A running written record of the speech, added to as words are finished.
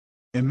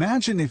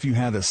Imagine if you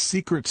had a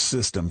secret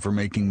system for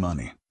making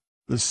money,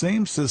 the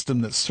same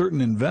system that certain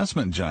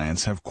investment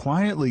giants have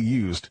quietly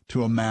used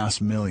to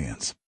amass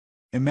millions.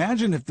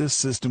 Imagine if this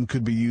system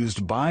could be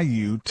used by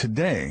you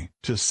today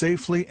to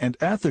safely and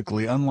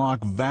ethically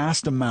unlock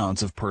vast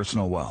amounts of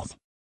personal wealth.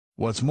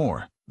 What's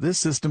more, this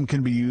system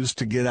can be used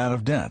to get out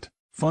of debt,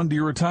 fund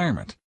your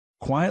retirement,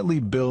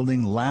 quietly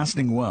building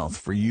lasting wealth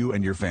for you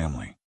and your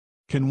family.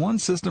 Can one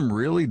system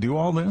really do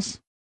all this?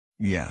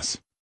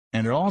 Yes.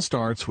 And it all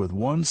starts with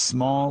one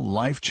small,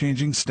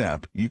 life-changing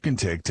step you can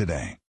take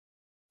today.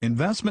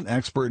 Investment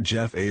expert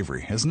Jeff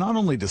Avery has not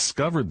only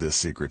discovered this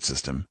secret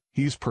system,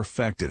 he's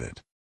perfected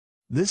it.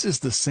 This is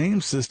the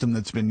same system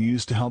that's been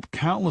used to help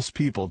countless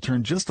people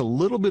turn just a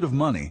little bit of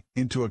money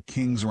into a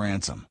king's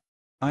ransom.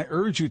 I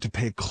urge you to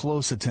pay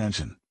close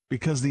attention,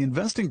 because the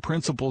investing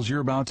principles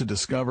you're about to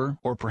discover,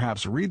 or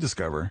perhaps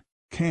rediscover,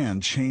 can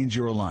change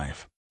your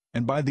life.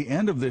 And by the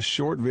end of this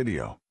short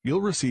video, you'll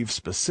receive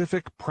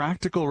specific,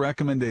 practical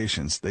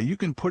recommendations that you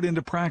can put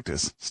into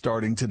practice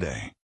starting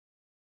today.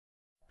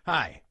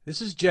 Hi,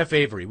 this is Jeff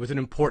Avery with an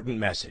important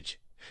message.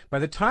 By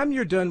the time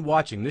you're done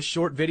watching this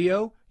short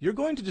video, you're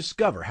going to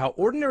discover how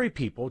ordinary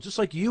people, just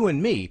like you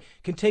and me,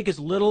 can take as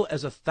little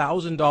as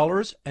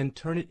 $1,000 and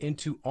turn it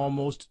into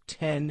almost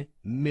 $10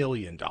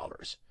 million.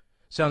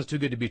 Sounds too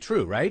good to be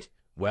true, right?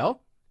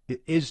 Well,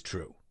 it is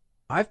true.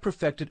 I've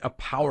perfected a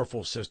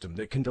powerful system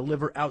that can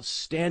deliver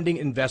outstanding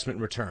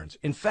investment returns.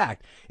 In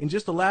fact, in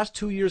just the last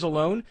 2 years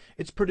alone,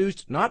 it's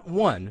produced not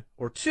 1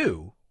 or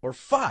 2 or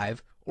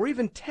 5 or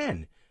even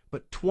 10,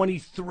 but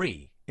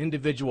 23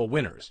 individual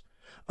winners,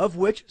 of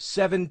which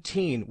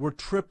 17 were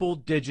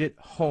triple-digit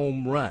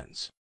home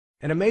runs.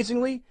 And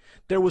amazingly,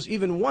 there was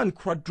even one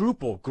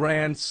quadruple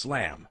grand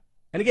slam.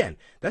 And again,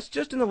 that's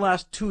just in the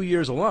last 2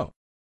 years alone.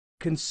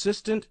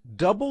 Consistent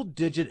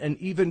double-digit and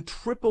even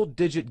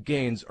triple-digit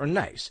gains are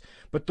nice,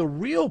 but the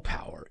real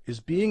power is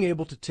being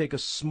able to take a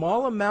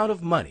small amount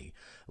of money,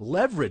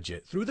 leverage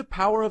it through the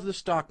power of the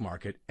stock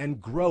market,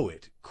 and grow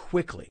it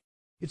quickly.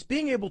 It's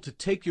being able to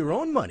take your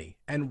own money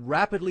and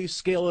rapidly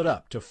scale it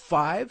up to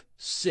 5,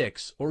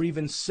 6, or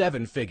even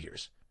 7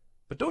 figures.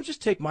 But don't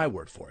just take my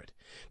word for it,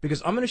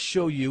 because I'm going to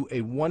show you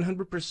a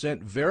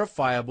 100%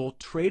 verifiable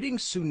trading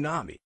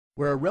tsunami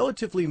where a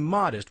relatively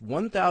modest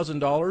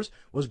 $1,000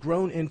 was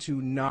grown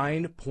into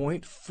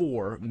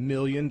 $9.4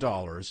 million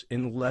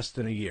in less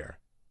than a year.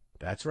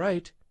 That's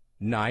right,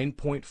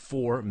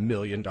 $9.4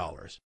 million.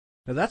 Now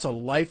that's a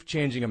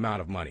life-changing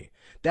amount of money.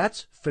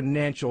 That's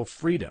financial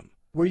freedom,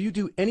 where you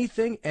do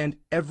anything and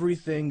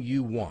everything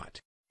you want.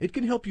 It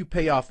can help you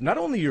pay off not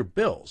only your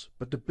bills,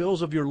 but the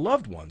bills of your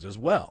loved ones as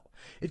well.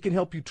 It can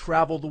help you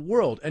travel the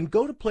world and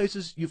go to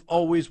places you've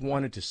always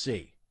wanted to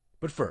see.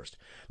 But first,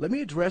 let me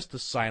address the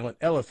silent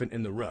elephant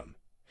in the room.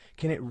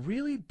 Can it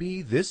really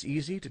be this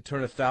easy to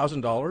turn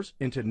 $1,000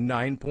 into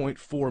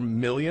 $9.4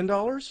 million?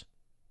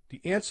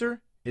 The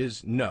answer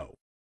is no.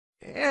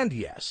 And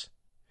yes.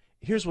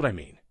 Here's what I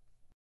mean.